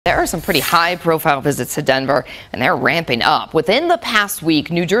There are some pretty high-profile visits to Denver, and they're ramping up. Within the past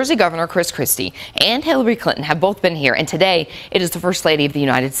week, New Jersey Governor Chris Christie and Hillary Clinton have both been here, and today it is the First Lady of the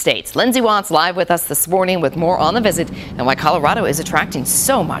United States. Lindsay Watts live with us this morning with more on the visit and why Colorado is attracting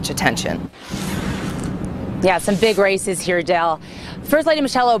so much attention. Yeah, some big races here, Udall. First Lady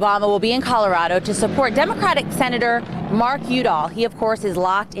Michelle Obama will be in Colorado to support Democratic Senator Mark Udall. He, of course, is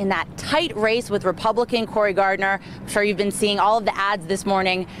locked in that tight race with Republican Cory Gardner. I'm sure you've been seeing all of the ads this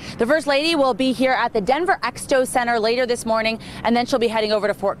morning. The First Lady will be here at the Denver Expo Center later this morning, and then she'll be heading over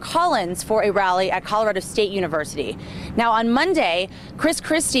to Fort Collins for a rally at Colorado State University. Now, on Monday, Chris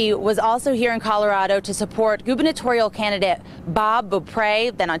Christie was also here in Colorado to support gubernatorial candidate Bob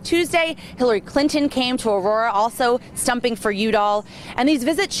Beaupre. Then on Tuesday, Hillary Clinton came to Aurora, also stumping for Udall. And these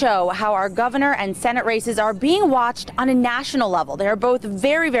visits show how our governor and Senate races are being watched on a national level. They are both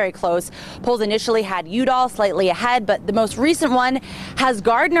very, very close. Polls initially had Udall slightly ahead, but the most recent one has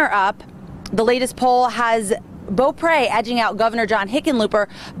Gardner up. The latest poll has Beaupre edging out Governor John Hickenlooper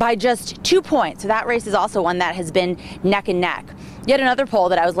by just 2 points. So that race is also one that has been neck and neck. Yet another poll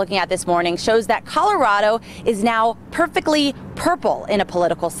that I was looking at this morning shows that Colorado is now perfectly purple in a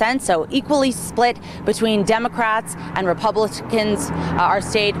political sense, so equally split between Democrats and Republicans. Our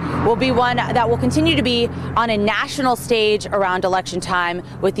state will be one that will continue to be on a national stage around election time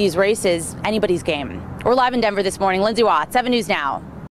with these races anybody's game. We're live in Denver this morning. Lindsay Watts, 7 News Now.